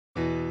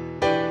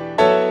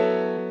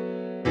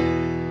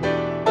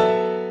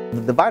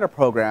The VITA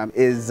program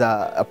is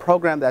a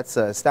program that's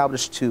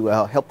established to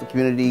help the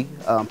community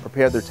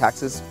prepare their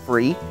taxes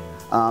free.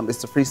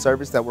 It's a free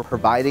service that we're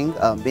providing.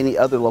 Many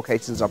other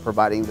locations are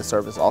providing the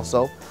service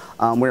also.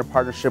 We're in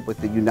partnership with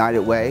the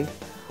United Way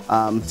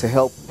to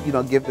help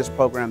give this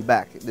program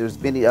back. There's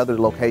many other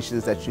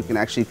locations that you can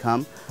actually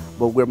come,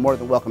 but we're more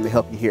than welcome to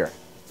help you here.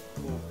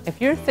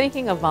 If you're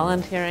thinking of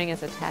volunteering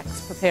as a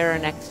tax preparer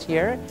next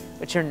year,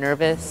 but you're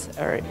nervous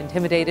or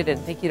intimidated and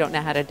think you don't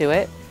know how to do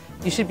it,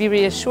 you should be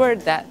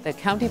reassured that the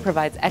county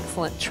provides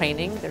excellent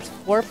training. There's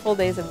 4 full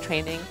days of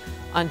training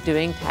on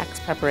doing tax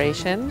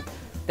preparation.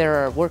 There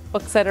are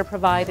workbooks that are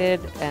provided,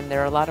 and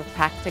there are a lot of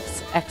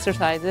practice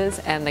exercises,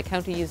 and the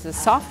county uses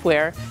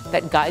software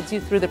that guides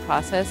you through the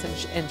process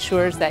and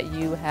ensures that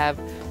you have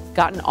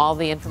gotten all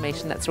the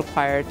information that's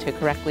required to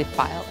correctly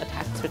file a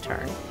tax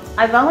return.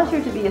 I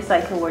volunteered to be a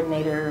site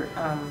coordinator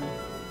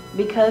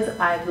because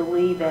I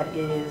believe that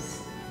it is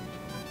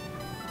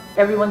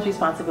everyone's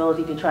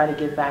responsibility to try to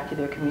give back to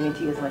their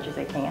community as much as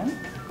they can.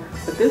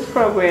 But this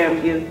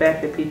program gives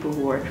back to people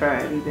who are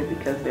trying, either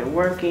because they're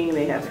working,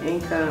 they have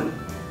income,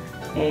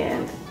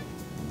 and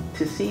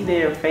to see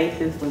their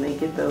faces when they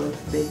get those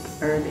big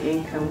earned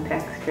income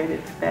tax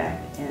credits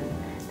back, and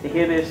to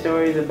hear their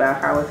stories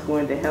about how it's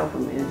going to help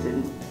them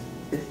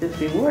is just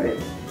rewarding.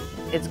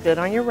 It's good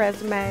on your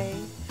resume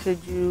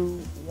should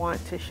you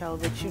want to show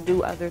that you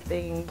do other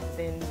things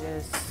than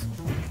just,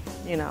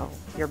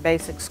 your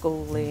basic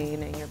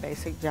schooling and your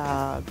basic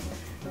job.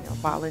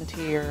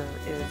 Volunteer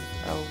is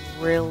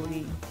a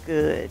really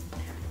good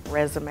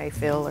resume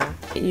filler.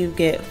 You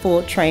get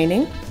full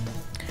training.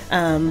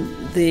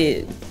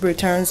 The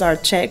returns are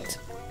checked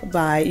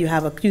by, you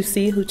have a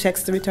QC who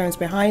checks the returns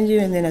behind you,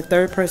 and then a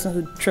third person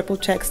who triple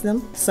checks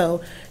them.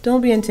 So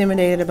don't be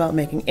intimidated about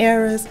making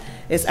errors.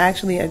 It's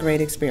actually a great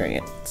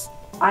experience.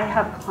 I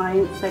have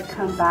clients that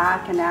come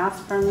back and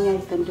ask for me.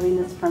 I've been doing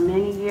this for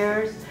many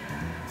years.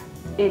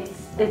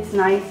 It's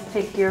nice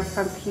to hear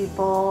from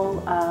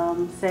people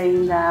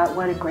saying that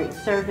what a great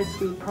service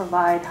we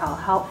provide, how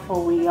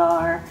helpful we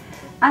are,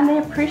 and they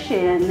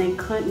appreciate it, and they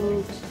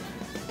couldn't,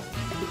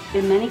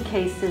 in many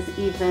cases,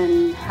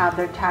 even have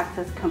their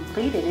taxes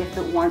completed if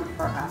it weren't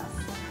for us.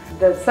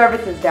 The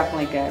service is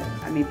definitely good.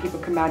 I mean, people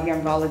come out here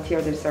and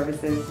volunteer their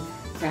services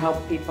to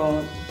help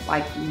people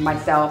like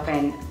myself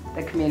and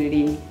the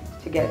community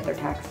to get their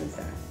taxes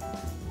done.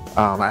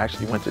 I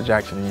actually went to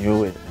Jackson and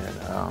Hewitt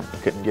and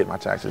couldn't get my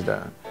taxes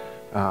done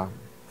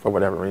for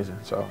whatever reason,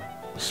 so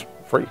it's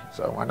free,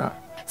 so why not?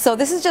 So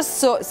this is just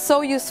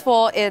so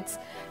useful. It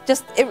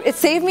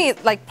saved me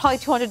like probably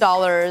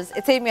 $200.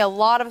 It saved me a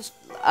lot of,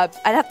 I'd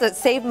have to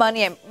save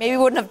money and maybe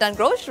wouldn't have done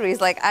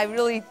groceries. Like, I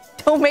really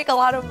don't make a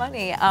lot of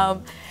money.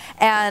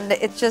 And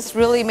it just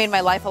really made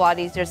my life a lot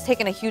easier. It's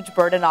taken a huge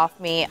burden off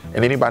me.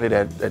 And anybody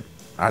that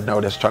I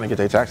know that's trying to get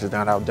their taxes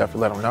done, I'll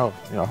definitely let them know,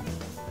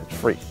 it's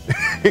free.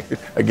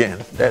 Again,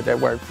 that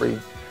word free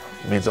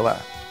means a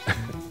lot.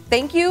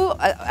 Thank you.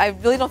 I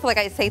really don't feel like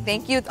I say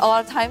thank you a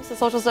lot of times to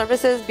social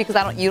services because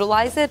I don't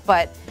utilize it,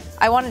 but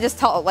I want to just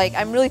tell,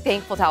 I'm really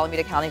thankful to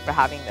Alameda County for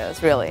having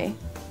this, really.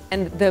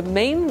 And the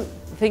main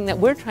thing that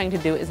we're trying to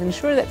do is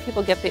ensure that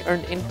people get the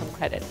earned income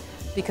credit,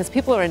 because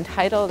people are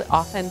entitled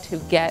often to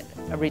get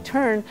a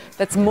return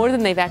that's more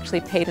than they've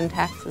actually paid in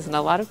taxes. And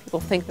a lot of people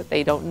think that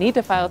they don't need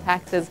to file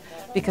taxes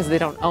because they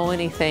don't owe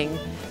anything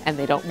and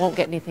they won't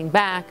get anything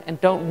back, and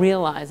don't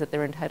realize that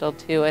they're entitled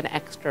to an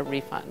extra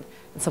refund.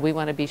 And so we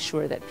want to be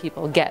sure that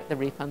people get the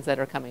refunds that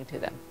are coming to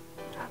them.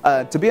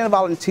 To be a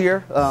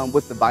volunteer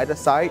with the VITA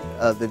site,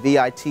 the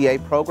VITA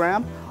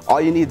program,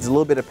 all you need is a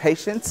little bit of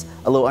patience,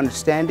 a little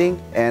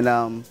understanding, and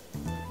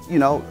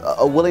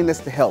a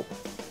willingness to help.